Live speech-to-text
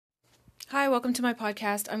Hi, welcome to my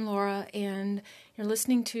podcast. I'm Laura, and you're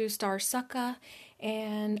listening to Star Sucka.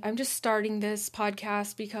 And I'm just starting this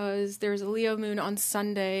podcast because there's a Leo moon on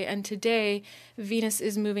Sunday, and today Venus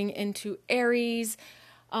is moving into Aries.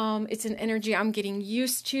 It's an energy I'm getting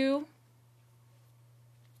used to.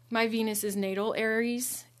 My Venus is natal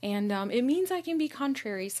Aries, and it means I can be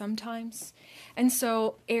contrary sometimes. And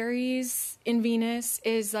so Aries in Venus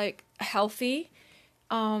is like healthy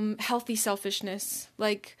selfishness,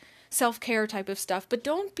 like self-care type of stuff. But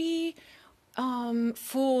don't be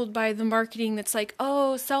fooled by the marketing that's like,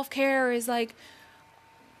 oh, self-care is like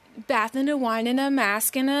bath and a wine and a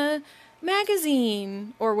mask and a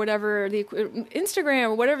magazine or whatever, the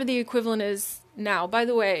Instagram or whatever the equivalent is now. By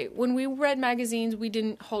the way, when we read magazines, we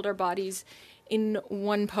didn't hold our bodies in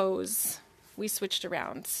one pose. We switched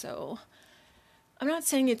around. So I'm not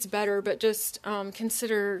saying it's better, but just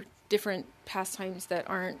consider different pastimes that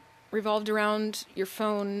aren't revolved around your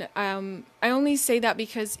phone. I only say that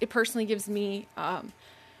because it personally gives me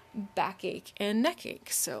backache and neck ache.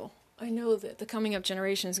 So I know that the coming up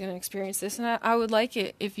generation is going to experience this, and I would like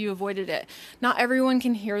it if you avoided it. Not everyone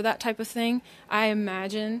can hear that type of thing. I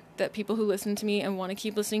imagine that people who listen to me and want to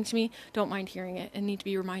keep listening to me don't mind hearing it and need to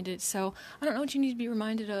be reminded. So I don't know what you need to be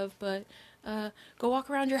reminded of, but go walk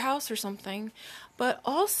around your house or something. But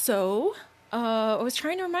also, I was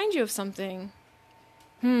trying to remind you of something.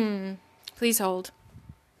 Please hold.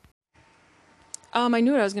 I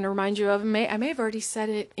knew what I was going to remind you of. I may have already said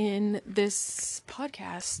it in this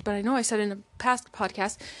podcast, but I know I said it in a past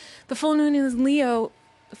podcast. The full moon in Leo.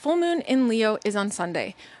 The full moon in Leo is on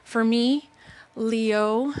Sunday. For me,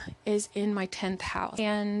 Leo is in my 10th house,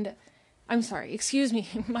 and I'm sorry, excuse me,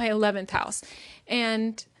 my 11th house.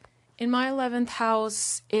 And in my 11th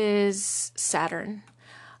house is Saturn.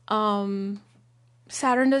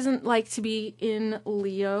 Saturn doesn't like to be in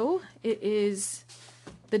Leo. It is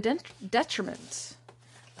the detriment.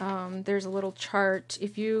 There's a little chart.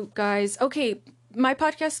 If you guys... Okay, my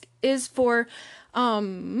podcast is for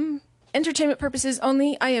entertainment purposes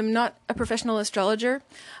only. I am not a professional astrologer.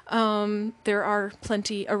 There are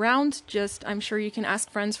plenty around. I'm sure you can ask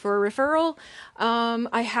friends for a referral.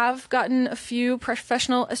 I have gotten a few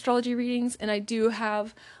professional astrology readings, and I do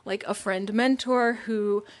have like a friend mentor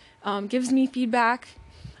who gives me feedback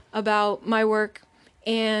about my work.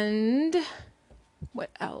 And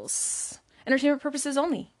what else? Entertainment purposes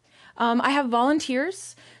only. I have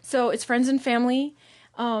volunteers, so it's friends and family.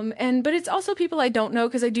 But it's also people I don't know,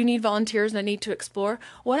 because I do need volunteers and I need to explore.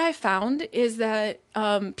 What I found is that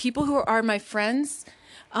people who are my friends,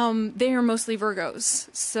 they are mostly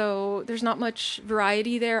Virgos. So there's not much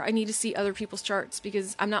variety there. I need to see other people's charts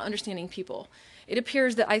because I'm not understanding people. It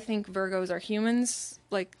appears that I think Virgos are humans.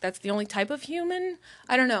 Like, that's the only type of human.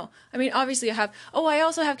 I don't know. I mean, obviously I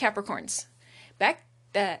also have Capricorns. Back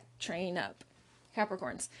that train up.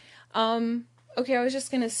 Capricorns. Okay, I was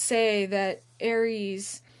just gonna say that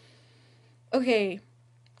Aries... Okay,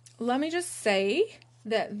 let me just say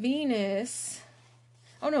that Venus...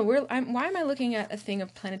 Oh no, why am I looking at a thing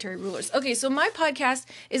of planetary rulers? Okay, so my podcast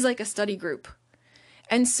is like a study group.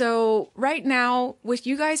 And so right now, with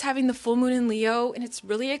you guys having the full moon in Leo, and it's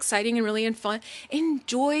really exciting and really fun,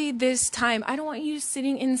 enjoy this time. I don't want you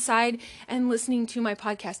sitting inside and listening to my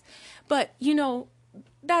podcast. But,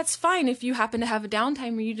 that's fine if you happen to have a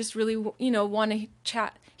downtime or you just really, want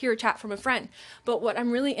to hear a chat from a friend. But what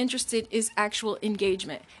I'm really interested in is actual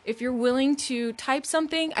engagement. If you're willing to type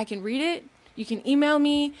something, I can read it. You can email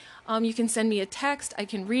me. You can send me a text. I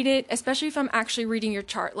can read it, especially if I'm actually reading your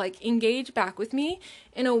chart. Like, engage back with me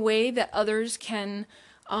in a way that others can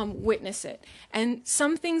witness it. And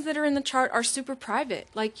some things that are in the chart are super private.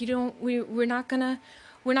 Like, we're not gonna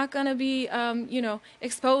be,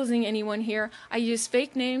 exposing anyone here. I use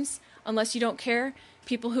fake names unless you don't care.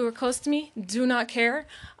 People who are close to me do not care.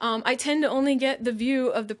 I tend to only get the view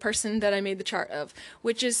of the person that I made the chart of,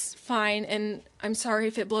 which is fine. And I'm sorry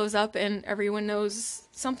if it blows up and everyone knows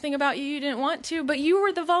something about you didn't want to, but you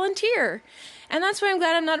were the volunteer. And that's why I'm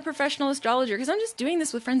glad I'm not a professional astrologer, because I'm just doing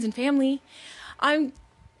this with friends and family. I'm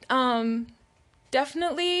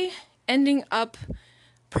definitely ending up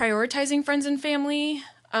prioritizing friends and family,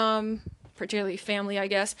 particularly family, I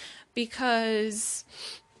guess, because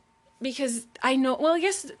I know, well, I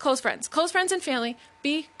guess close friends and family,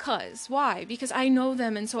 why? Because I know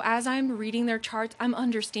them, and so as I'm reading their charts, I'm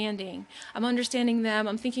understanding them,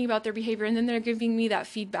 I'm thinking about their behavior, and then they're giving me that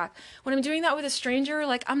feedback. When I'm doing that with a stranger,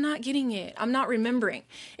 like, I'm not getting it, I'm not remembering.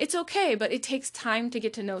 It's okay, but it takes time to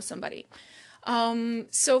get to know somebody.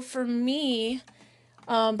 So for me,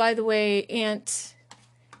 by the way, Aunt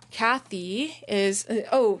Kathy is,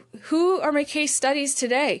 who are my case studies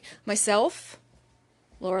today? Myself,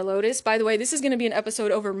 Laura Lotus. By the way, this is going to be an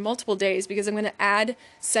episode over multiple days because I'm going to add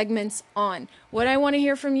segments on. What I want to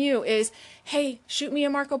hear from you is, hey, shoot me a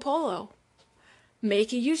Marco Polo.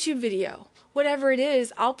 Make a YouTube video. Whatever it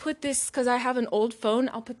is, I'll put this, because I have an old phone,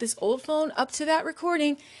 I'll put this old phone up to that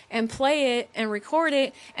recording and play it and record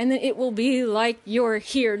it, and then it will be like you're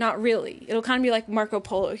here. Not really. It'll kind of be like Marco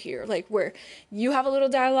Polo here, like where you have a little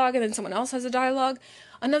dialogue and then someone else has a dialogue.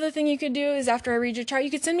 Another thing you could do is after I read your chart,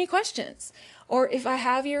 you could send me questions. Or if I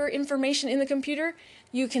have your information in the computer,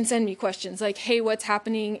 you can send me questions like, hey, what's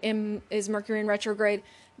happening? Is Mercury in retrograde?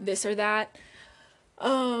 This or that.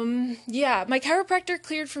 Yeah, my chiropractor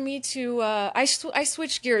cleared for me to, I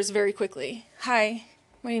switched gears very quickly. Hi,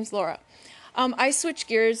 my name's Laura. I switched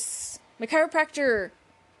gears. My chiropractor,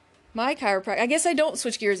 I guess I don't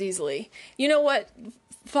switch gears easily. You know what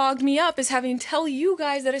fogged me up is having to tell you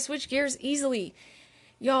guys that I switch gears easily.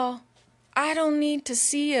 Y'all, I don't need to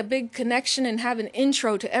see a big connection and have an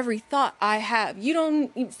intro to every thought I have. You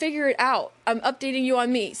don't figure it out. I'm updating you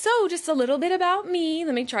on me. So just a little bit about me.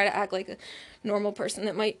 Let me try to act like a normal person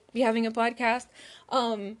that might be having a podcast.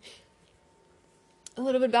 A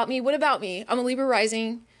little bit about me. What about me? I'm a Libra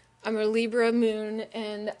rising. I'm a Libra moon,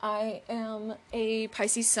 and I am a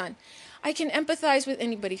Pisces sun. I can empathize with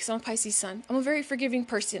anybody because I'm a Pisces sun. I'm a very forgiving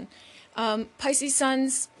person. Pisces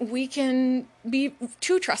suns, we can be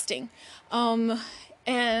too trusting. And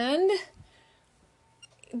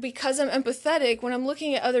because I'm empathetic, when I'm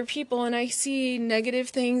looking at other people and I see negative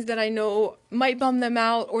things that I know might bum them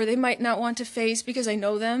out or they might not want to face because I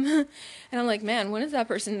know them, and I'm like, man, when does that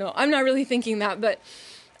person know? I'm not really thinking that, but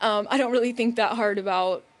I don't really think that hard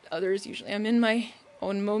about others usually. I'm in my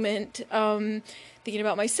own moment, thinking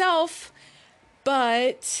about myself,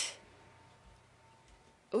 but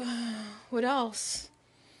what else?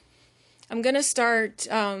 I'm gonna start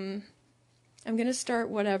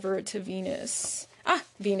whatever to Venus.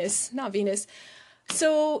 Venus, not Venus.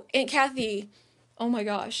 So, Aunt Kathy, oh my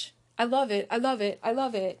gosh. I love it.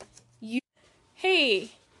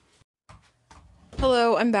 Hey.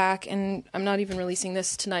 Hello, I'm back, and I'm not even releasing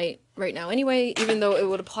this tonight, right now anyway, even though it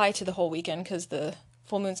would apply to the whole weekend, because the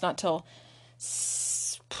full moon's not till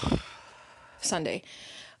Sunday.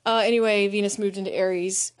 Anyway, Venus moved into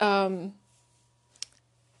Aries. By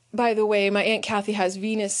the way, my Aunt Kathy has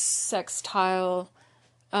Venus sextile.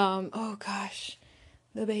 Oh gosh,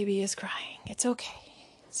 the baby is crying. It's okay.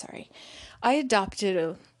 Sorry. I adopted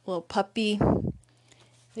a little puppy.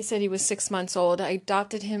 They said he was 6 months old. I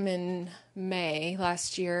adopted him in May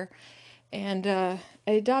last year. And I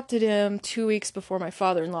adopted him 2 weeks before my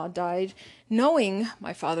father-in-law died, knowing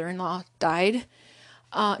my father-in-law died.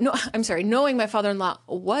 Knowing my father-in-law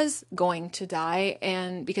was going to die,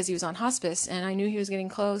 and because he was on hospice, and I knew he was getting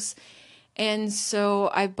close. And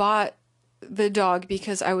so I bought the dog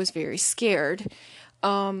because I was very scared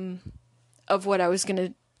of what I was going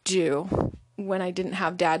to do when I didn't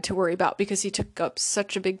have Dad to worry about, because he took up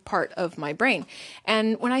such a big part of my brain.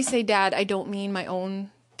 And when I say Dad, I don't mean my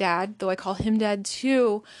own dad, though I call him Dad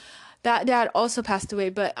too. That dad also passed away,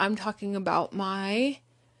 but I'm talking about my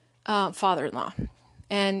father-in-law.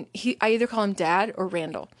 And I either call him Dad or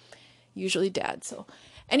Randall. Usually Dad. So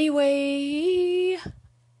anyway,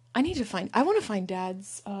 I want to find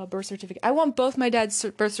Dad's birth certificate. I want both my dad's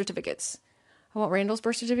birth certificates. I want Randall's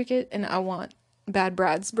birth certificate, and I want Bad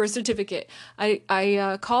Brad's birth certificate.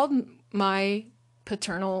 I called my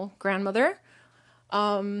paternal grandmother,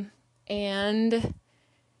 and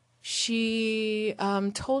she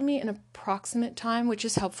told me an approximate time, which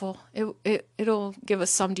is helpful. It'll give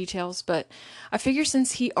us some details, but I figure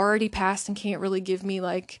since he already passed and can't really give me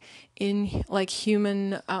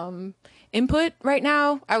human input right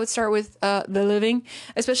now, I would start with the living,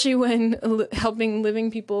 especially when helping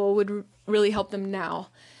living people would really help them now.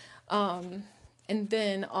 And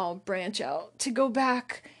then I'll branch out to go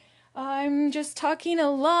back. I'm just talking a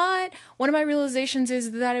lot. One of my realizations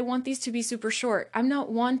is that I want these to be super short. I'm not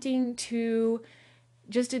wanting to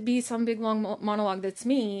be some big long monologue that's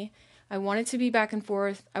me. I want it to be back and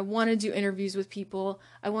forth. I want to do interviews with people.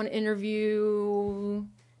 I want to interview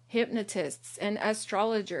hypnotists and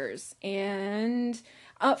astrologers and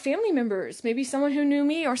family members, maybe someone who knew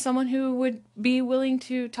me or someone who would be willing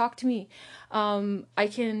to talk to me. I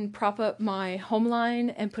can prop up my home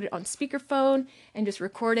line and put it on speakerphone and just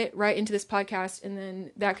record it right into this podcast, and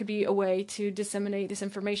then that could be a way to disseminate this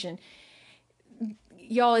information.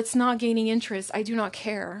 Y'all, it's not gaining interest. I do not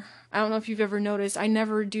care. I don't know if you've ever noticed, I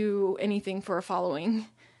never do anything for a following.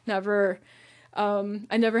 Never.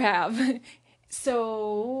 I never have.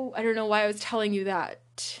 So I don't know why I was telling you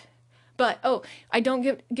that. But, I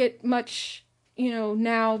don't get much,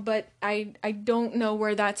 now, but I don't know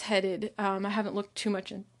where that's headed. I haven't looked too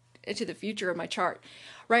much into the future of my chart.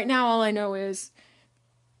 Right now, all I know is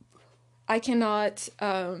I cannot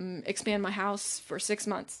expand my house for 6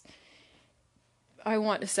 months. I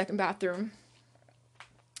want a second bathroom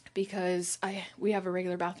because we have a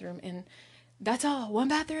regular bathroom, and that's all. One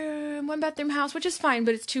bathroom house, which is fine,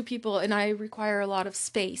 but it's 2 people, and I require a lot of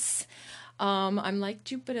space. I'm like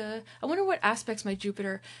Jupiter. I wonder what aspects my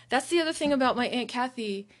Jupiter. That's the other thing about my Aunt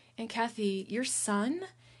Kathy. Aunt Kathy, your sun?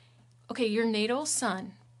 Okay, your natal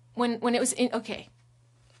sun. When it was in, okay.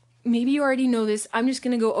 Maybe you already know this. I'm just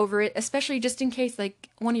going to go over it, especially just in case like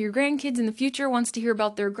one of your grandkids in the future wants to hear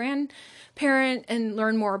about their grandparent and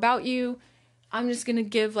learn more about you. I'm just going to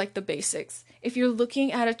give like the basics. If you're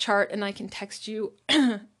looking at a chart, and I can text you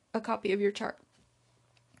a copy of your chart.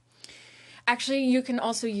 Actually, you can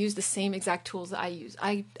also use the same exact tools that I use.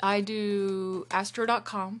 I do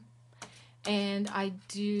astro.com and I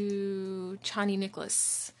do Chani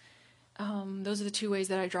Nicholas. Those are the 2 ways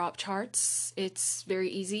that I draw up charts. It's very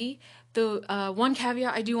easy. The one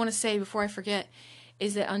caveat I do want to say before I forget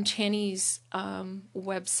is that on Chani's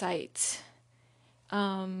website,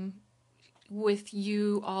 with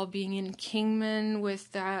you all being in Kingman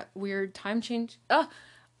with that weird time change.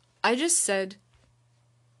 I just said,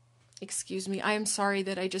 excuse me, I am sorry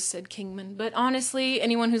that I just said Kingman, but honestly,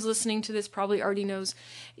 anyone who's listening to this probably already knows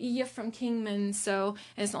you're from Kingman, so,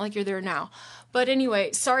 and it's not like you're there now. But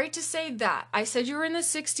anyway, sorry to say that. I said you were in the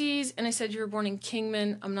 60s, and I said you were born in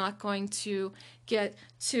Kingman. I'm not going to get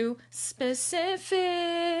too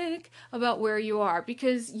specific about where you are,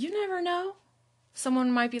 because you never know.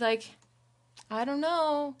 Someone might be like, I don't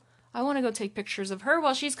know, I want to go take pictures of her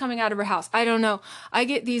while she's coming out of her house. I don't know. I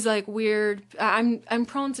get these like weird, I'm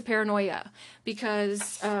prone to paranoia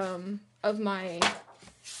because of my,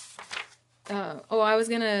 I was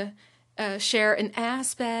going to share an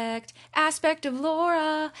aspect of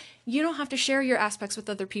Laura. You don't have to share your aspects with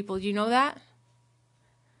other people. You know that?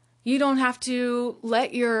 You don't have to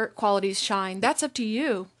let your qualities shine. That's up to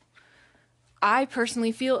you. I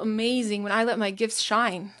personally feel amazing when I let my gifts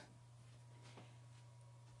shine.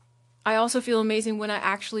 I also feel amazing when I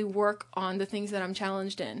actually work on the things that I'm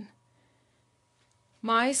challenged in.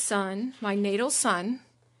 My sun, my natal sun,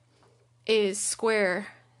 is square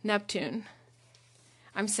Neptune.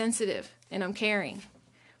 I'm sensitive and I'm caring.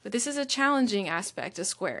 But this is a challenging aspect of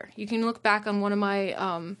square. You can look back on one of my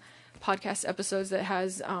podcast episodes that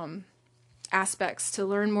has aspects to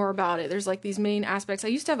learn more about it. There's like these main aspects. I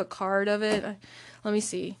used to have a card of it. Let me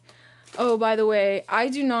see. Oh, by the way, I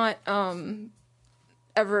do not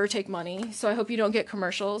ever take money, so I hope you don't get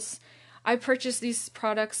commercials. I purchased these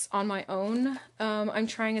products on my own. I'm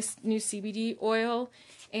trying a new CBD oil,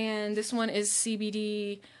 and this one is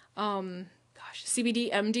CBD,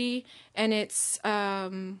 CBD MD, and it's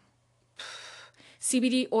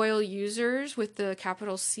CBD oil users with the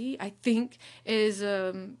capital C, I think, is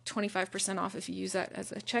 25% off if you use that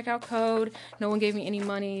as a checkout code. No one gave me any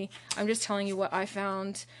money. I'm just telling you what I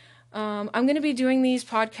found. I'm going to be doing these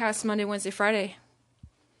podcasts Monday, Wednesday, Friday.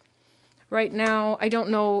 Right now, I don't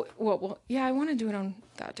know I want to do it on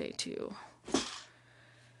that day too.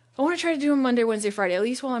 I want to try to do them Monday, Wednesday, Friday, at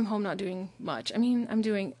least while I'm home not doing much. I mean,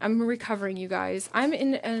 I'm recovering, you guys. I'm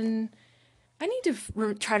in I need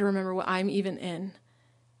to try to remember what I'm even in.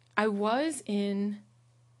 I was in,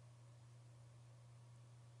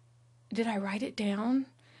 did I write it down?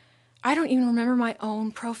 I don't even remember my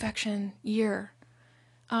own profection year.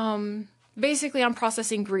 Basically, I'm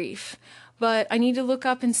processing grief. But I need to look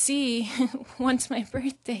up and see, once my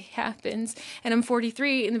birthday happens, and I'm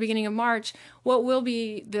 43 in the beginning of March, what will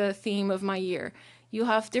be the theme of my year. You'll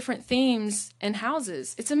have different themes and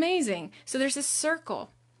houses. It's amazing. So there's this circle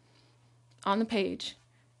on the page,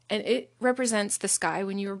 and it represents the sky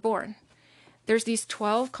when you were born. There's these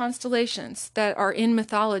 12 constellations that are in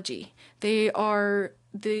mythology. They're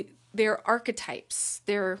archetypes.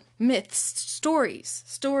 They're myths,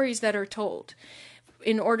 stories that are told.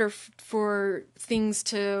 In order for things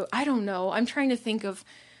to, I don't know, I'm trying to think of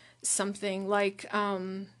something like,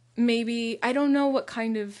 maybe, I don't know what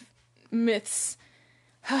kind of myths,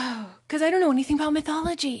 because I don't know anything about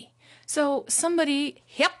mythology. So somebody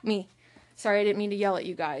help me. Sorry, I didn't mean to yell at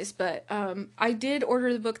you guys, but I did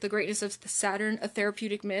order the book, The Greatness of Saturn, A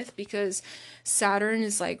Therapeutic Myth, because Saturn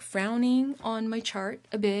is like frowning on my chart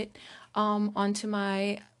a bit, onto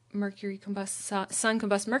my Sun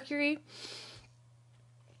combust Mercury.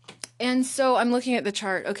 And so I'm looking at the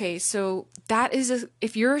chart. Okay, so that is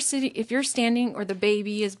if you're standing or the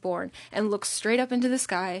baby is born and looks straight up into the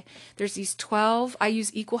sky, there's these 12. I use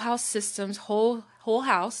equal house systems, whole whole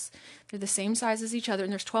house. They're the same size as each other,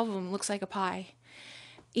 and there's 12 of them. It looks like a pie.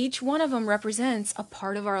 Each one of them represents a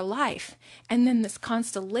part of our life. And then the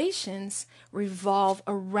constellations revolve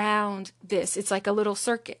around this. It's like a little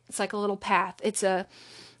circuit. It's like a little path. It's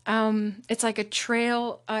like a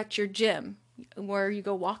trail at your gym where you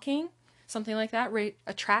go walking, something like that, right?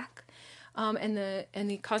 A track. And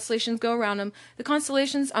the constellations go around them. The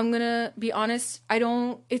constellations, I'm gonna be honest,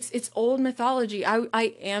 it's old mythology.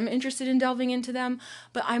 I am interested in delving into them,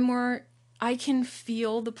 but I can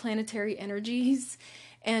feel the planetary energies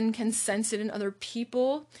and can sense it in other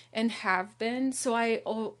people and have been. So I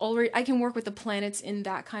can work with the planets in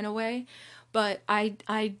that kind of way, but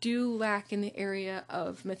I do lack in the area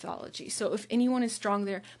of mythology. So if anyone is strong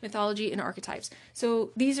there, mythology and archetypes.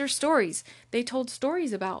 So these are stories. They told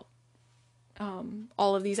stories about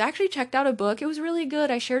all of these. I actually checked out a book. It was really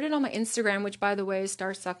good. I shared it on my Instagram, which by the way is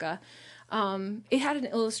Starsucka. It had an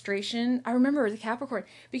illustration. I remember the Capricorn,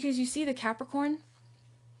 because you see the Capricorn,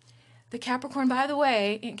 by the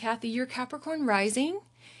way, Aunt Kathy, you're Capricorn rising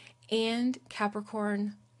and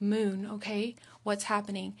Capricorn moon, okay? What's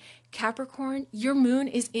happening? Capricorn, your moon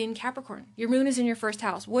is in Capricorn. Your moon is in your first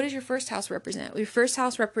house. What does your first house represent? Your first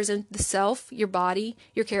house represents the self, your body,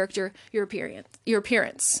 your character, your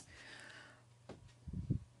appearance.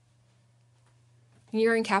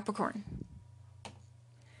 You're in Capricorn.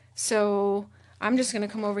 So I'm just going to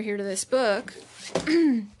come over here to this book.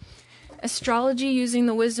 Astrology using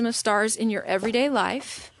the wisdom of stars in your everyday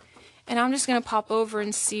life. And I'm just going to pop over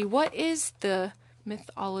and see what is the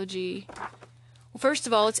mythology. Well, first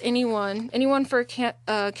of all, it's anyone for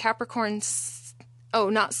Capricorn. Oh,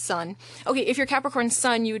 not sun. Okay, if you're Capricorn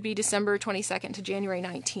sun, you would be December 22nd to January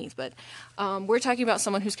 19th. But we're talking about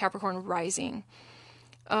someone who's Capricorn rising.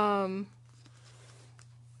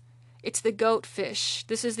 It's the goat fish.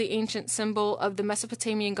 This is the ancient symbol of the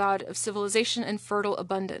Mesopotamian god of civilization and fertile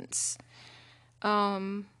abundance.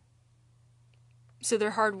 So they're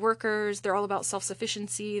hard workers. They're all about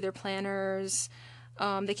self-sufficiency. They're planners.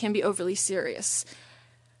 They can be overly serious.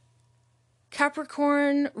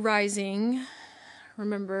 Capricorn rising.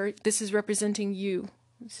 Remember, this is representing you.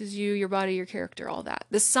 This is you, your body, your character, all that.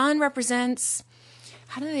 The sun represents...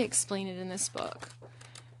 How do they explain it in this book?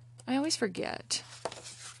 I always forget.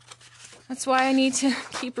 That's why I need to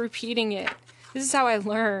keep repeating it. This is how I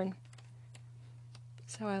learn.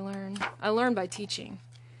 I learn by teaching.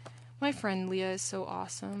 My friend Leah is so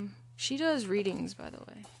awesome. She does readings, by the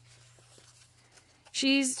way.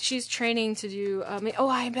 She's training to do...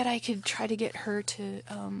 I bet I could try to get her to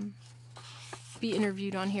be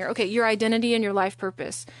interviewed on here. Okay, your identity and your life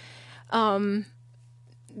purpose. That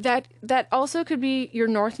also could be... Your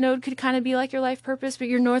North Node could kind of be like your life purpose, but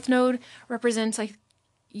your North Node represents like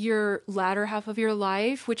your latter half of your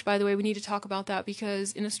life, which, by the way, we need to talk about that,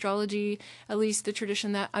 because in astrology, at least the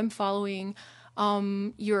tradition that I'm following,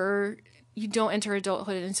 you don't enter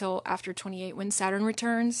adulthood until after 28 when Saturn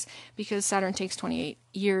returns, because Saturn takes 28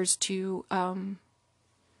 years to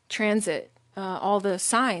transit all the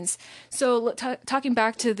signs. So talking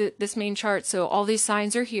back to this main chart, so all these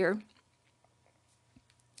signs are here.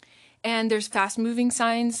 And there's fast-moving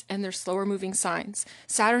signs and there's slower-moving signs.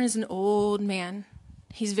 Saturn is an old man.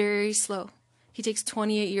 He's very slow. He takes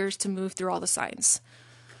 28 years to move through all the signs.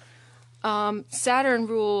 Saturn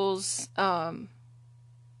rules...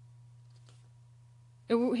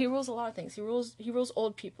 he rules a lot of things. He rules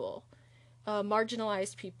old people,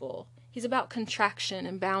 marginalized people. He's about contraction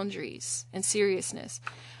and boundaries and seriousness.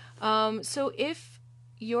 So if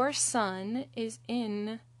your sun is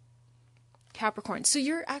in Capricorn, so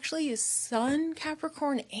you're actually a sun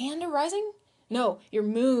Capricorn and a rising? No, your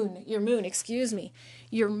moon, excuse me.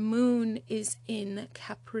 Your moon is in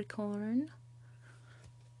Capricorn.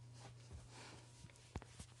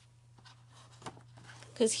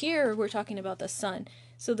 Because here we're talking about the sun.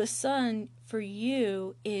 So the sun for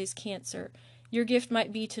you is Cancer. Your gift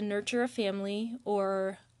might be to nurture a family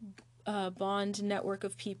or a bond network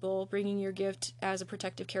of people, bringing your gift as a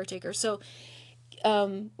protective caretaker. So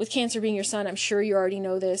with Cancer being your sun, I'm sure you already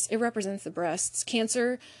know this, it represents the breasts.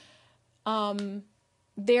 Cancer,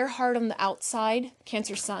 they're hard on the outside,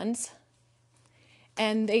 Cancer suns.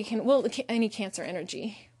 And they can, any Cancer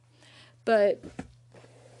energy. But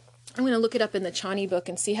I'm going to look it up in the Chani book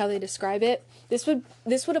and see how they describe it. This would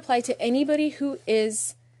apply to anybody who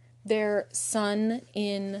is their sun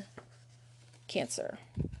in Cancer,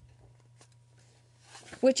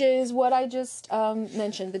 which is what I just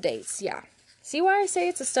mentioned, the dates. Yeah. See why I say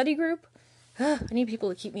it's a study group? I need people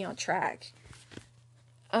to keep me on track.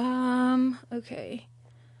 Okay.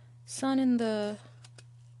 Sun in the...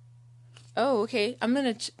 Oh, okay. I'm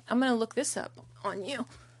gonna look this up on you,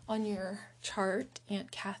 on your chart,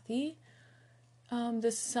 Aunt Kathy.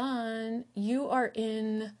 The sun, you are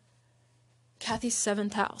in Kathy's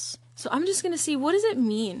 7th house. So I'm just going to see, what does it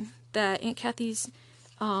mean that Aunt Kathy's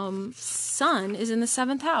sun is in the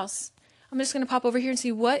 7th house? I'm just going to pop over here and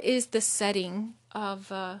see what is the setting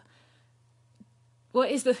of, what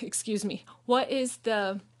is the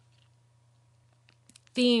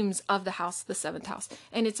themes of the house, the 7th house.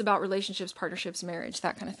 And it's about relationships, partnerships, marriage,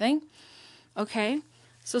 that kind of thing. Okay.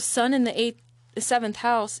 So sun in the 7th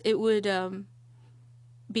house, it would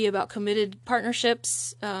be about committed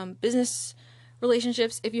partnerships, business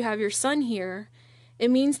relationships. If you have your sun here, it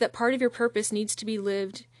means that part of your purpose needs to be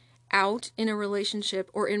lived out in a relationship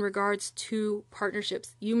or in regards to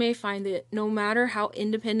partnerships. You may find that no matter how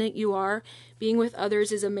independent you are, being with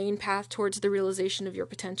others is a main path towards the realization of your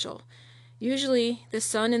potential. Usually, the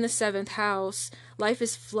sun in the 7th house, life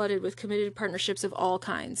is flooded with committed partnerships of all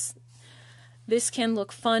kinds. This can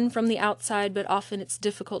look fun from the outside, but often it's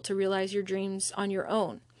difficult to realize your dreams on your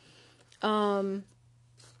own. I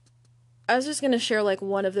was just going to share like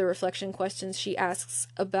one of the reflection questions she asks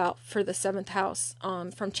about for the 7th house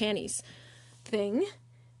from Chani's thing.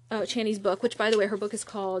 Chani's book, which by the way, her book is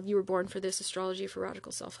called You Were Born for This, Astrology for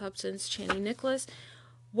Radical Self-Acceptance, Chani Nicholas.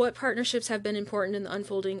 What partnerships have been important in the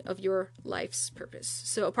unfolding of your life's purpose?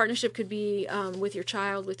 So a partnership could be with your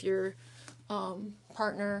child, with your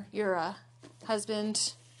partner, your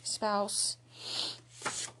husband, spouse.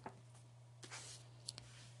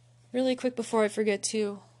 Really quick before I forget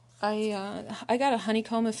too, I got a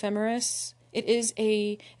honeycomb ephemeris.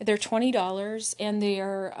 They're $20 and they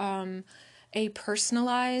are a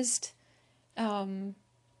personalized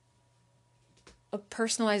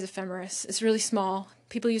ephemeris. It's really small.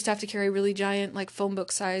 People used to have to carry really giant, like phone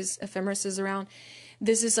book size ephemerises around.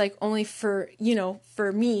 This is like only for,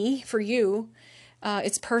 for me, for you.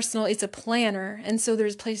 It's personal. It's a planner. And so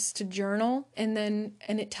there's a place to journal and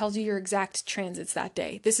it tells you your exact transits that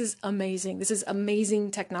day. This is amazing. This is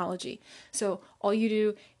amazing technology. So all you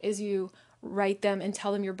do is you write them and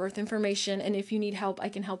tell them your birth information. And if you need help, I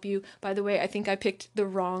can help you. By the way, I think I picked the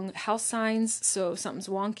wrong house signs. So something's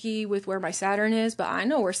wonky with where my Saturn is, but I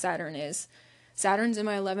know where Saturn is. Saturn's in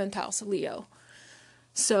my 11th house, Leo.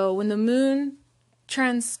 So when the moon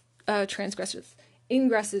ingresses,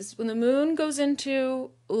 when the moon goes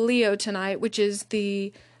into Leo tonight, which is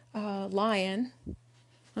the lion,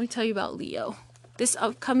 let me tell you about Leo. This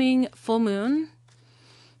upcoming full moon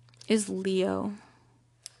is Leo.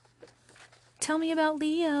 Tell me about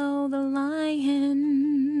Leo, the lion.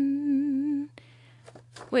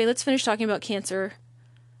 Wait, let's finish talking about Cancer.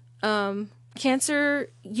 Cancer,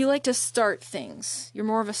 you like to start things. You're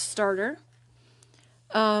more of a starter.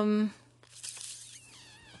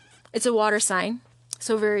 It's a water sign,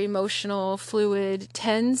 so very emotional, fluid,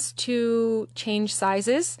 tends to change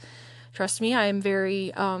sizes. Trust me, I am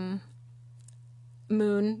very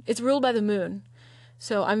moon. It's ruled by the moon.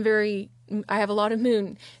 So I have a lot of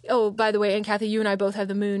moon. Oh, by the way, and Kathy, you and I both have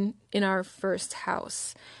the moon in our 1st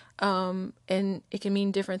house. And it can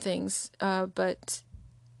mean different things, but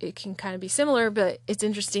it can kind of be similar, but it's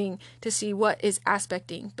interesting to see what is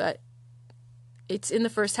aspecting, but it's in the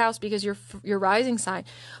 1st house because your rising sign.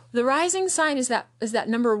 The rising sign is that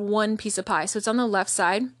number 1 piece of pie. So it's on the left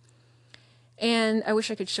side. And I wish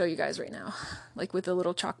I could show you guys right now, like with a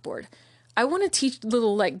little chalkboard. I want to teach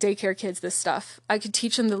little like daycare kids this stuff. I could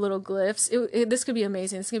teach them the little glyphs. This could be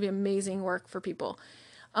amazing. This could be amazing work for people.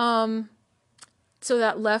 So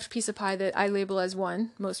that left piece of pie that I label as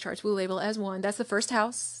 1, most charts will label as 1. That's the 1st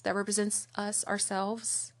house that represents us,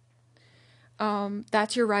 ourselves.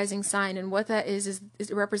 That's your rising sign. And what that is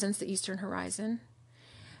it represents the eastern horizon.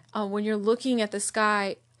 When you're looking at the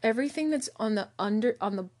sky, everything that's on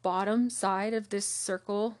the bottom side of this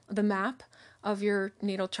circle, the map of your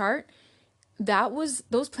natal chart,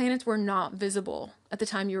 those planets were not visible at the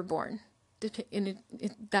time you were born. And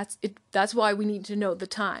that's why we need to know the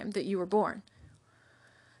time that you were born.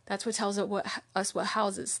 That's what tells us what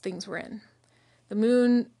houses things were in. The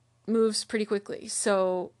moon moves pretty quickly,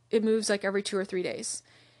 so it moves like every 2 or 3 days.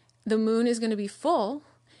 The moon is going to be full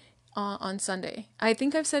on Sunday. I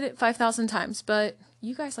think I've said it 5,000 times, but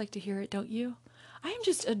you guys like to hear it, don't you? I am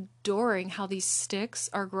just adoring how these sticks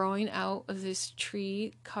are growing out of this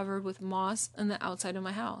tree covered with moss on the outside of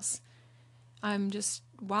my house. I'm just,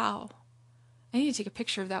 wow. I need to take a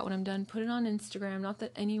picture of that when I'm done. Put it on Instagram. Not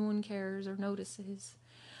that anyone cares or notices.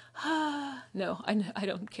 No, I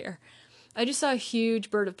don't care. I just saw a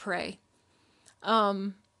huge bird of prey.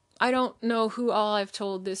 I don't know who all I've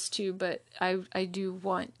told this to, but I do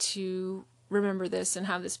want to remember this and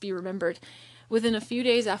have this be remembered. Within a few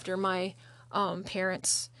days after my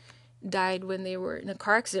parents died when they were in a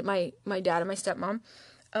car accident, my dad and my stepmom,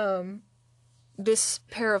 this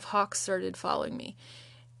pair of hawks started following me.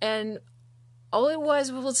 And all it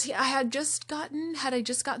was, well, see, had I just gotten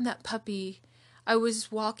that puppy, I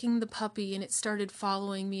was walking the puppy and it started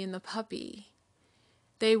following me and the puppy.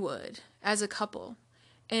 They would, as a couple.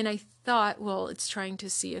 And I thought, well, it's trying to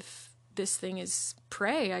see if this thing is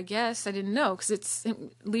prey, I guess. I didn't know, because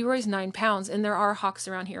Leroy's 9 pounds, and there are hawks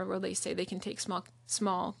around here where they say they can take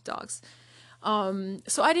small dogs.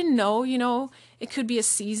 So I didn't know, it could be a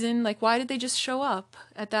season. Like, why did they just show up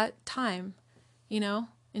at that time, in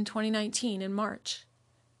 2019 in March?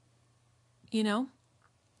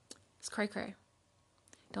 It's cray cray.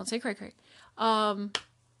 Don't say cray cray.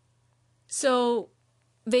 So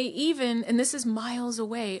they even, and this is miles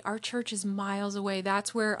away, our church is miles away.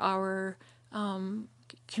 That's where our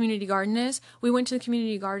community garden is. We went to the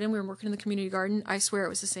community garden. We were working in the community garden. I swear it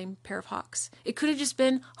was the same pair of hawks. It could have just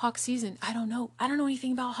been hawk season. I don't know. I don't know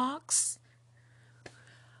anything about hawks.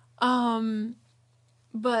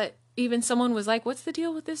 But even someone was like, what's the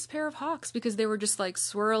deal with this pair of hawks? Because they were just like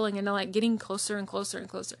swirling and like getting closer and closer and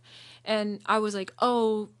closer. And I was like,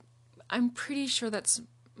 oh, I'm pretty sure that's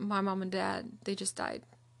my mom and dad. They just died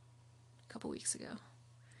a couple weeks ago.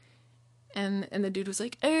 And the dude was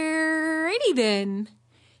like, alrighty then.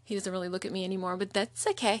 He doesn't really look at me anymore, but that's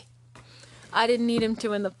okay. I didn't need him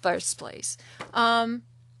to in the first place.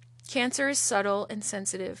 Cancer is subtle and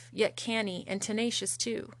sensitive, yet canny and tenacious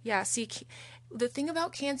too. Yeah, see, the thing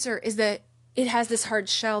about Cancer is that it has this hard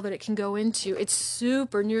shell that it can go into. It's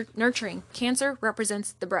super nurturing. Cancer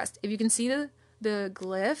represents the breast. If you can see the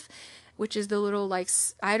glyph, which is the little, like,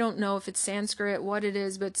 I don't know if it's Sanskrit, what it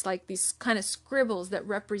is, but it's like these kind of scribbles that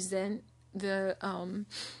represent the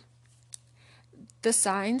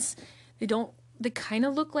signs. They kind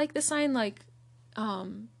of look like the sign, like,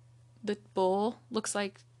 the bull looks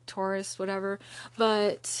like Taurus, whatever,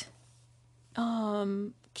 but,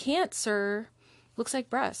 Cancer looks like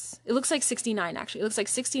breasts. It looks like 69, actually. It looks like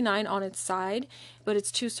 69 on its side, but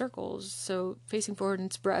it's 2 circles, so facing forward and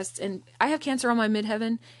it's breasts. And I have Cancer on my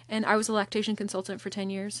midheaven, and I was a lactation consultant for 10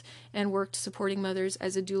 years and worked supporting mothers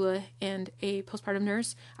as a doula and a postpartum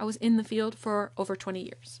nurse. I was in the field for over 20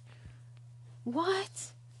 years.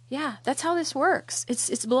 What? Yeah, that's how this works.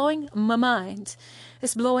 It's blowing my mind.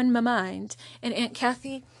 It's blowing my mind. And Aunt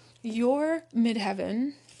Kathy, your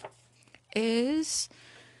midheaven is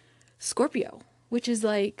Scorpio, which is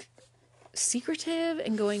like secretive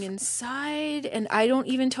and going inside, and I don't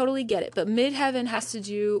even totally get it, but midheaven has to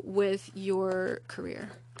do with your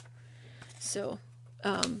career. So,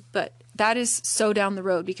 but that is so down the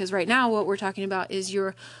road, because right now what we're talking about is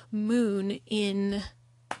your moon in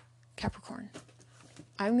Capricorn.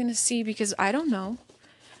 I'm going to see, because I don't know.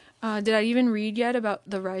 Did I even read yet about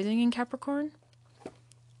the rising in Capricorn?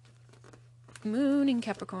 Moon in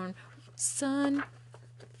Capricorn. Sun.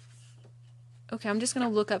 Okay, I'm just going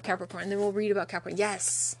to look up Capricorn, and then we'll read about Capricorn.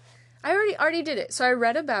 Yes! I already did it. So I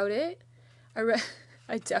read about it.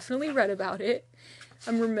 I definitely read about it.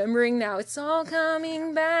 I'm remembering now. It's all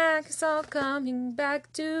coming back. It's all coming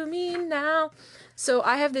back to me now. So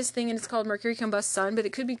I have this thing, and it's called Mercury Combust Sun, but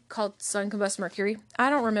it could be called Sun Combust Mercury. I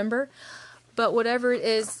don't remember. But whatever it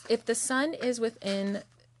is, if the sun is within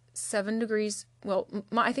 7 degrees, well,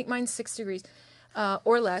 I think mine's 6 degrees,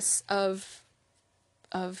 or less of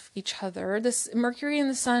each other. This Mercury and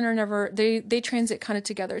the sun are never, they transit kind of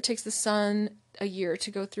together. It takes the sun a year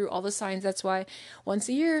to go through all the signs. That's why once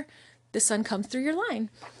a year the sun comes through your line,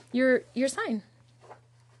 your sign.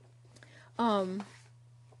 I'm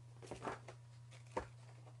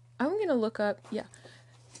going to look up, yeah.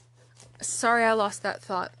 Sorry, I lost that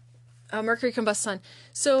thought. Mercury combust sun.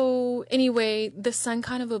 So anyway, the sun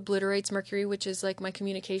kind of obliterates Mercury, which is like my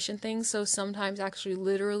communication thing. So sometimes actually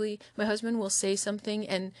literally my husband will say something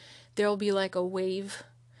and there'll be like a wave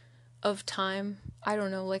of time. I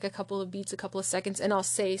don't know, like a couple of beats, a couple of seconds, and I'll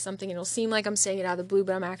say something and it'll seem like I'm saying it out of the blue,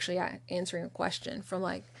 but I'm actually answering a question from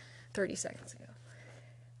like 30 seconds ago.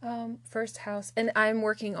 First house, and I'm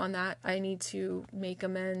working on that. I need to make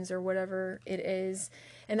amends or whatever it is.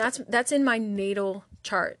 And that's in my natal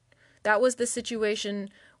chart. That was the situation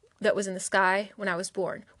that was in the sky when I was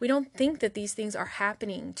born. We don't think that these things are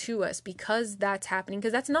happening to us because that's happening,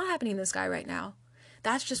 because that's not happening in the sky right now.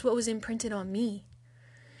 That's just what was imprinted on me.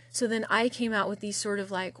 So then I came out with these sort of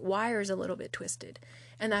like wires a little bit twisted.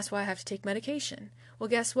 And that's why I have to take medication. Well,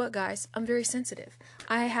 guess what, guys? I'm very sensitive.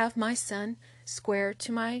 I have my sun square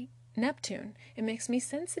to my Neptune. It makes me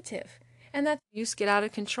sensitive. And that use get out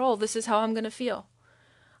of control. This is how I'm going to feel.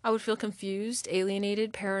 I would feel confused,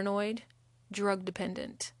 alienated, paranoid, drug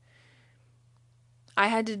dependent. I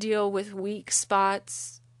had to deal with weak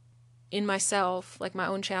spots in myself, like my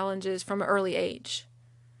own challenges from an early age.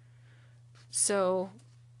 So,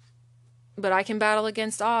 but I can battle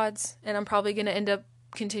against odds, and I'm probably going to end up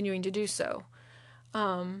continuing to do so.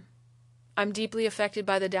 I'm deeply affected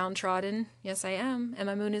by the downtrodden. Yes, I am. And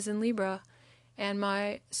my moon is in Libra, and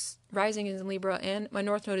my rising is in Libra, and my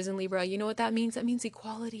north node is in Libra. You know what that means? That means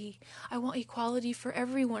equality. I want equality for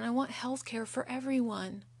everyone. I want healthcare for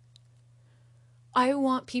everyone. I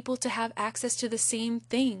want people to have access to the same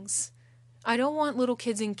things. I don't want little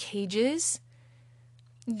kids in cages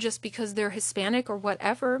just because they're Hispanic or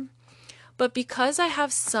whatever. But because I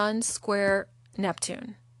have Sun square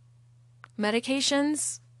Neptune,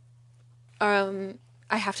 medications, I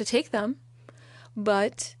have to take them,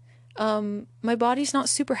 but my body's not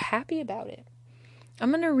super happy about it. I'm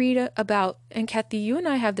going to read about, and Kathy, you and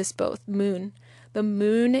I have this both, moon. The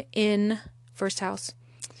moon in first house.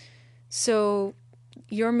 So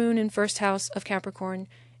your moon in first house of Capricorn,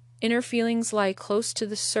 inner feelings lie close to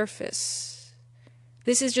the surface.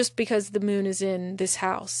 This is just because the moon is in this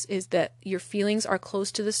house, is that your feelings are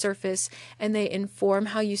close to the surface and they inform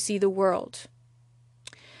how you see the world.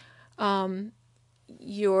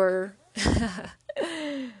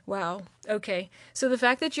 Wow. Okay. So the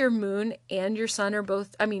fact that your moon and your sun are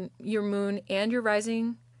both, your moon and your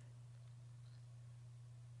rising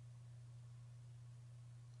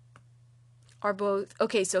are both,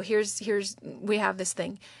 okay, so here's, we have this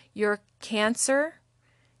thing. Your Cancer,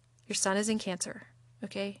 your sun is in Cancer,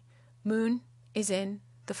 okay? Moon is in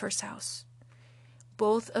the first house.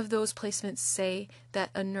 Both of those placements say that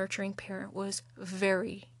a nurturing parent was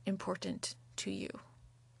very important to you.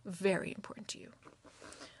 Very important to you.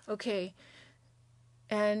 Okay.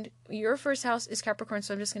 And your first house is Capricorn,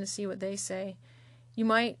 so I'm just going to see what they say. You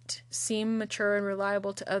might seem mature and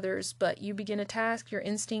reliable to others, but you begin a task, your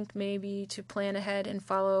instinct may be to plan ahead and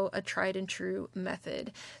follow a tried and true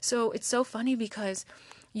method. So it's so funny because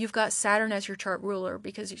you've got Saturn as your chart ruler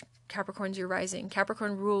because Capricorn's your rising.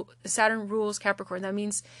 Saturn rules Capricorn. That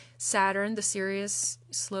means Saturn, the serious,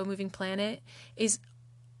 slow-moving planet, is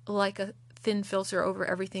like a thin filter over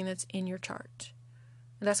everything that's in your chart.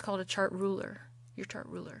 And that's called a chart ruler, your chart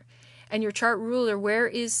ruler. And your chart ruler, where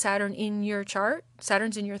is Saturn in your chart?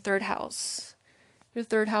 Saturn's in your third house. Your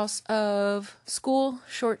third house of school,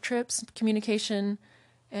 short trips, communication,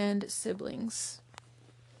 and siblings.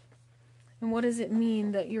 And what does it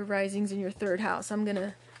mean that your rising's in your third house? I'm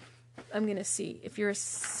gonna see if your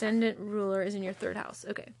ascendant ruler is in your third house.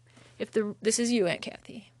 Okay. This is you, Aunt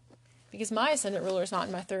Kathy. Because my ascendant ruler is not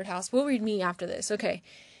in my third house. We'll read me after this. Okay.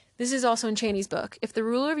 This is also in Cheney's book. If the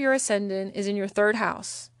ruler of your ascendant is in your third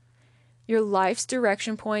house, your life's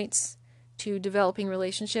direction points to developing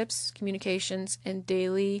relationships, communications, and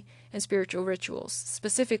daily and spiritual rituals.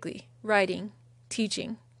 Specifically, writing,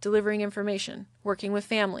 teaching, delivering information, working with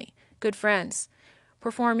family, good friends,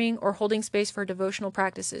 performing or holding space for devotional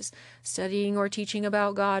practices, studying or teaching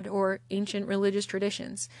about God or ancient religious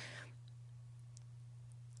traditions,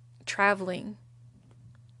 traveling,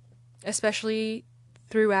 especially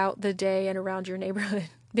throughout the day and around your neighborhood,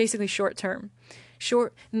 basically short term.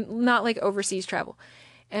 Not like overseas travel.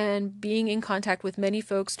 And being in contact with many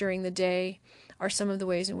folks during the day are some of the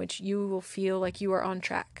ways in which you will feel like you are on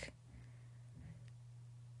track.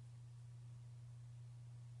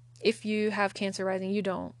 If you have Cancer rising, you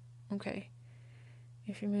don't. Okay.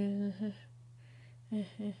 If you're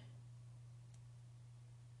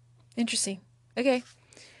interesting. Okay.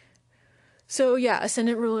 So yeah,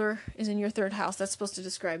 ascendant ruler is in your third house. That's supposed to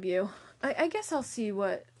describe you. I guess I'll see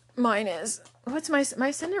what mine is. What's my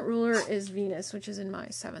ascendant ruler is Venus, which is in my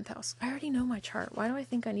 7th house. I already know my chart. Why do I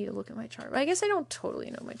think I need to look at my chart? I guess I don't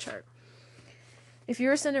totally know my chart. If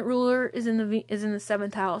your ascendant ruler is in the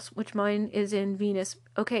 7th house, which mine is in Venus.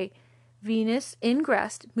 Okay, Venus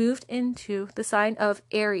ingressed, moved into the sign of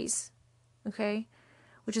Aries. Okay,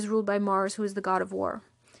 which is ruled by Mars, who is the god of war.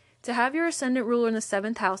 To have your ascendant ruler in the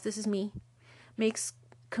 7th house, this is me, makes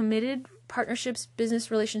committed partnerships, business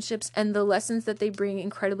relationships, and the lessons that they bring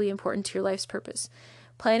incredibly important to your life's purpose.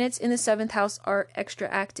 Planets in the 7th house are extra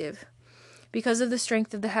active. Because of the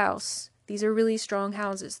strength of the house, these are really strong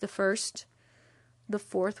houses. The 1st, the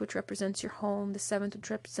 4th, which represents your home, the 7th, which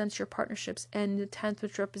represents your partnerships, and the 10th,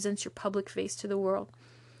 which represents your public face to the world,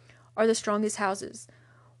 are the strongest houses.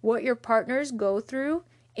 What your partners go through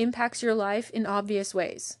impacts your life in obvious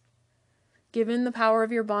ways. Given the power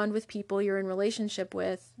of your bond with people you're in relationship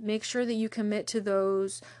with, make sure that you commit to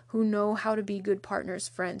those who know how to be good partners,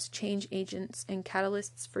 friends, change agents, and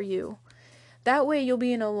catalysts for you. That way you'll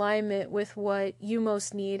be in alignment with what you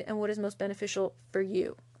most need and what is most beneficial for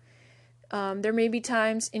you. There may be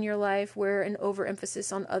times in your life where an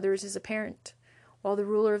overemphasis on others is apparent, while the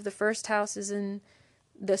ruler of the first house is in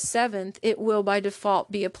the seventh, it will by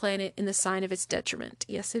default be a planet in the sign of its detriment.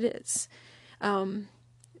 Yes, it is.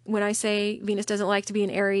 When I say Venus doesn't like to be in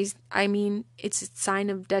Aries, I mean it's a sign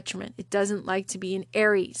of detriment. It doesn't like to be in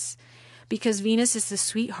Aries because Venus is the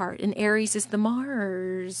sweetheart and Aries is the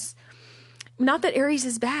Mars. Not that Aries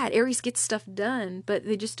is bad. Aries gets stuff done, but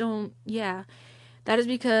they just don't, yeah. That is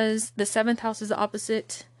because the seventh house is the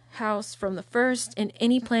opposite house from the first, and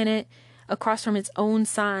any planet across from its own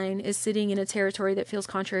sign is sitting in a territory that feels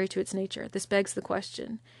contrary to its nature. This begs the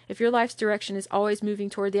question. If your life's direction is always moving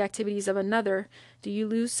toward the activities of another, do you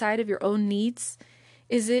lose sight of your own needs?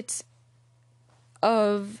 Is it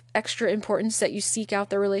of extra importance that you seek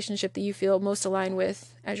out the relationship that you feel most aligned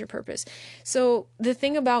with as your purpose? So the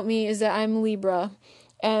thing about me is that I'm Libra,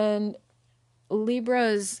 and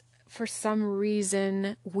Libras, for some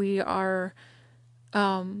reason, we are,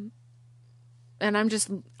 and I'm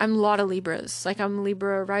a lot of Libras. Like I'm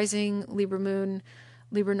Libra rising, Libra moon,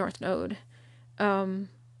 Libra north node.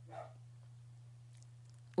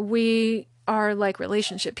 We are like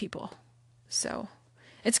relationship people. So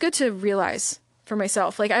it's good to realize for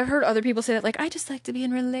myself. Like I've heard other people say that, like, I just like to be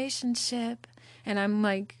in a relationship. And I'm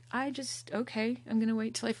like, okay, I'm going to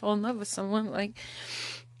wait till I fall in love with someone. Like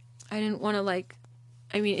I didn't want to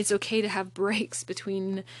it's okay to have breaks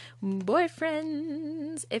between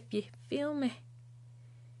boyfriends, if you feel me.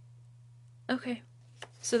 Okay.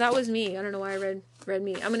 So that was me. I don't know why I read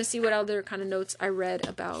me. I'm going to see what other kind of notes I read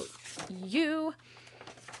about you.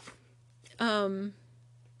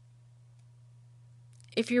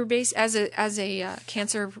 If you're as a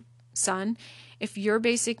Cancer sun, if your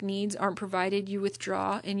basic needs aren't provided, you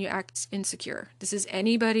withdraw and you act insecure. This is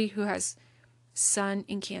anybody who has sun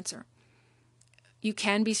in Cancer. You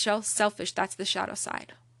can be selfish. That's the shadow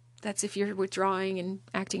side. That's if you're withdrawing and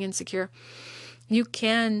acting insecure. You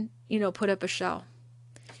can, put up a shell.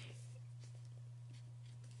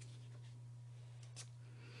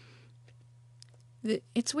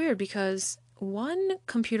 It's weird because one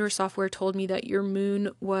computer software told me that your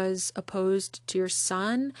moon was opposed to your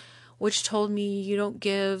sun, which told me you don't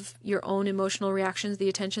give your own emotional reactions the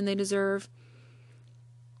attention they deserve,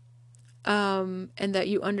 and that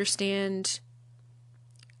you understand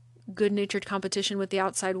good-natured competition with the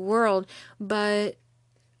outside world. But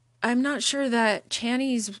I'm not sure that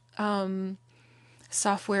Chani's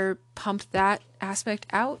software pumped that aspect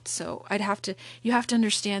out. So you have to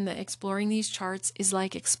understand that exploring these charts is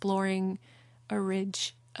like exploring a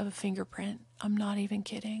ridge of a fingerprint. I'm not even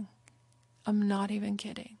kidding. I'm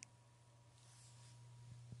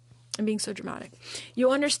being so dramatic.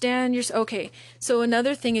 You understand okay. So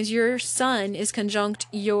another thing is your sun is conjunct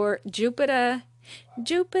your Jupiter.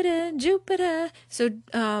 So,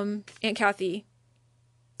 Aunt Kathy,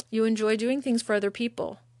 you enjoy doing things for other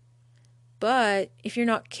people. But if you're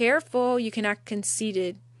not careful, you can act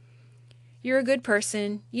conceited. You're a good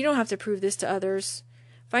person. You don't have to prove this to others.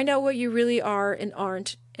 Find out what you really are and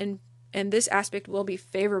aren't, and this aspect will be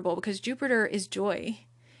favorable because Jupiter is joy,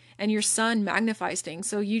 and your sun magnifies things.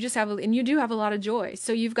 So you just you do have a lot of joy.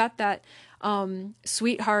 So you've got that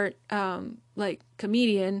sweetheart, like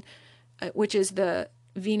comedian, which is the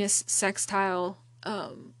Venus sextile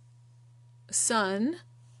sun,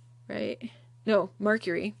 right? No,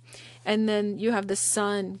 Mercury. And then you have the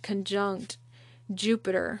sun conjunct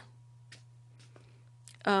Jupiter,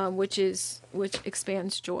 which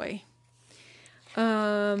expands joy.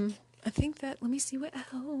 I think that, let me see what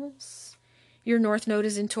else. Your North Node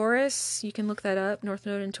is in Taurus. You can look that up, North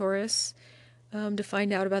Node in Taurus, to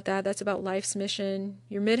find out about that. That's about life's mission.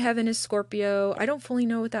 Your midheaven is Scorpio. I don't fully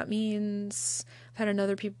know what that means. I've had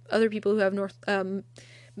other people who have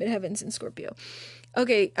midheavens in Scorpio.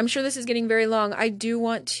 Okay, I'm sure this is getting very long. I do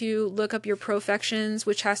want to look up your profections,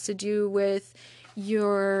 which has to do with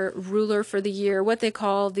your ruler for the year, what they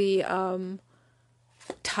call the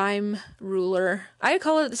time ruler. I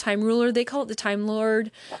call it the time ruler. They call it the time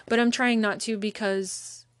lord, but I'm trying not to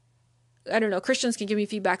because, I don't know, Christians can give me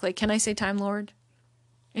feedback. Like, can I say time lord?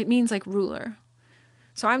 It means like ruler.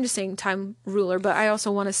 So I'm just saying time ruler, but I also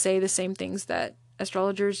want to say the same things that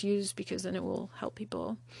astrologers use because then it will help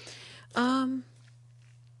people.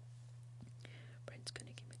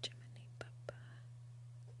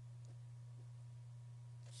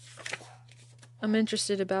 I'm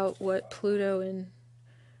interested about what Pluto and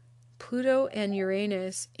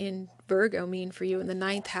Uranus in Virgo mean for you in the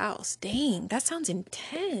 9th house. Dang, that sounds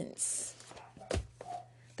intense.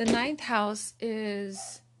 The 9th house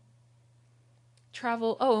is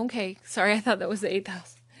travel. Oh, okay. Sorry, I thought that was the 8th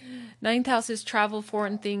house. 9th house is travel,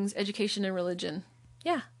 foreign things, education, and religion.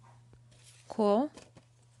 Yeah. Cool.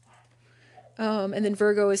 And then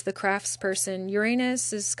Virgo is the crafts person.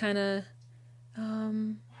 Uranus is kind of,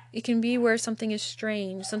 it can be where something is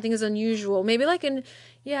strange, something is unusual. Maybe like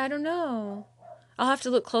I don't know. I'll have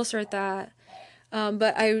to look closer at that.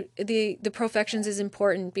 But the profections is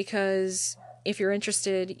important because if you're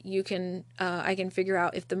interested, I can figure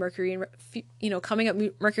out if the Mercury, coming up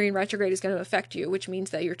Mercury in retrograde is going to affect you, which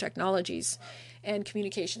means that your technologies and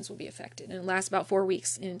communications will be affected. And it lasts about 4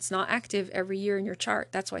 weeks, and it's not active every year in your chart.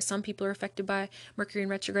 That's why some people are affected by Mercury in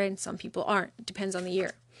retrograde and some people aren't. It depends on the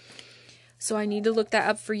year. So I need to look that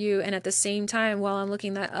up for you. And at the same time, while I'm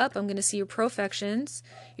looking that up, I'm going to see your profections,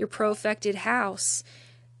 your profected house.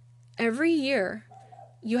 Every year,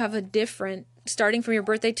 you have a different, starting from your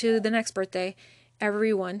birthday to the next birthday,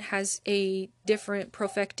 everyone has a different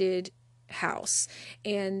profected house.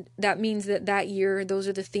 And that means that year, those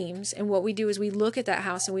are the themes. And what we do is we look at that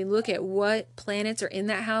house and we look at what planets are in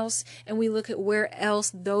that house, and we look at where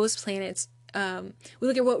else those planets we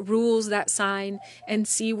look at what rules that sign and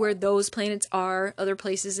see where those planets are, other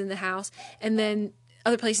places in the house, and then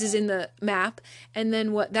other places in the map. And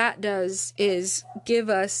then what that does is give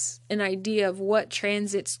us an idea of what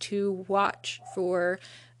transits to watch for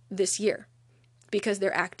this year because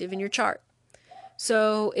they're active in your chart.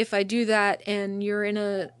 So if I do that and you're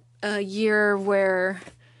in a year where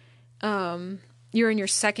you're in your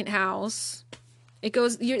second house,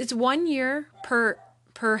 it's 1 year per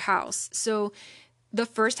house. So the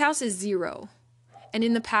first house is 0. And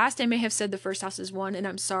in the past, I may have said the first house is 1, and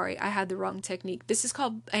I'm sorry, I had the wrong technique. This is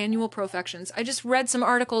called annual profections. I just read some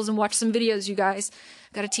articles and watched some videos, you guys.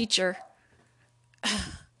 Got a teacher.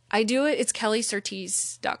 I do it. It's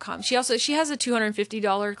kellysurtees.com. She has a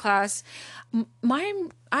 $250 class.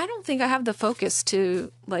 I don't think I have the focus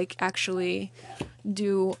to actually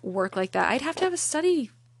do work like that. I'd have to have a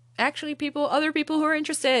study. Actually, other people who are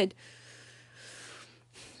interested.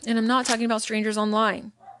 And I'm not talking about strangers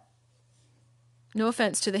online. No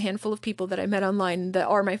offense to the handful of people that I met online that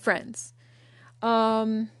are my friends.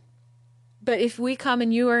 But if we come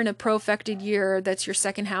and you are in a profected year, that's your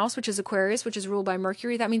second house, which is Aquarius, which is ruled by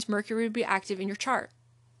Mercury, that means Mercury would be active in your chart.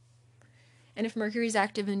 And if Mercury is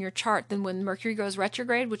active in your chart, then when Mercury goes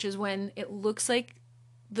retrograde, which is when it looks like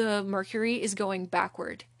the Mercury is going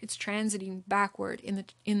backward, it's transiting backward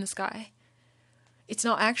in the sky. It's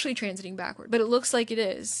not actually transiting backward, but it looks like it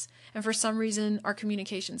is. And for some reason, our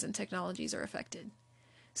communications and technologies are affected.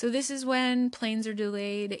 So this is when planes are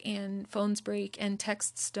delayed and phones break and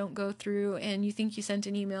texts don't go through and you think you sent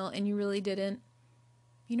an email and you really didn't.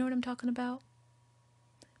 You know what I'm talking about?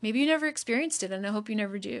 Maybe you never experienced it and I hope you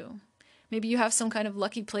never do. Maybe you have some kind of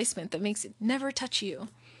lucky placement that makes it never touch you.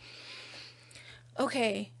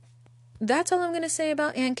 Okay. That's all I'm going to say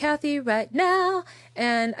about Aunt Kathy right now.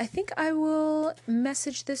 And I think I will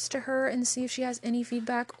message this to her and see if she has any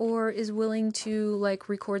feedback or is willing to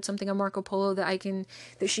record something on Marco Polo that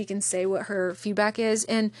she can say what her feedback is.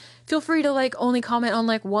 And feel free to only comment on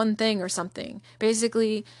one thing or something.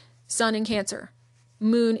 Basically, Sun in Cancer,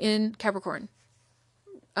 Moon in Capricorn,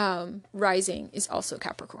 rising is also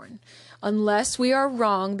Capricorn. Unless we are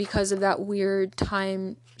wrong because of that weird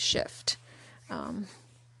time shift.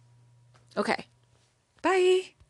 Okay. Bye.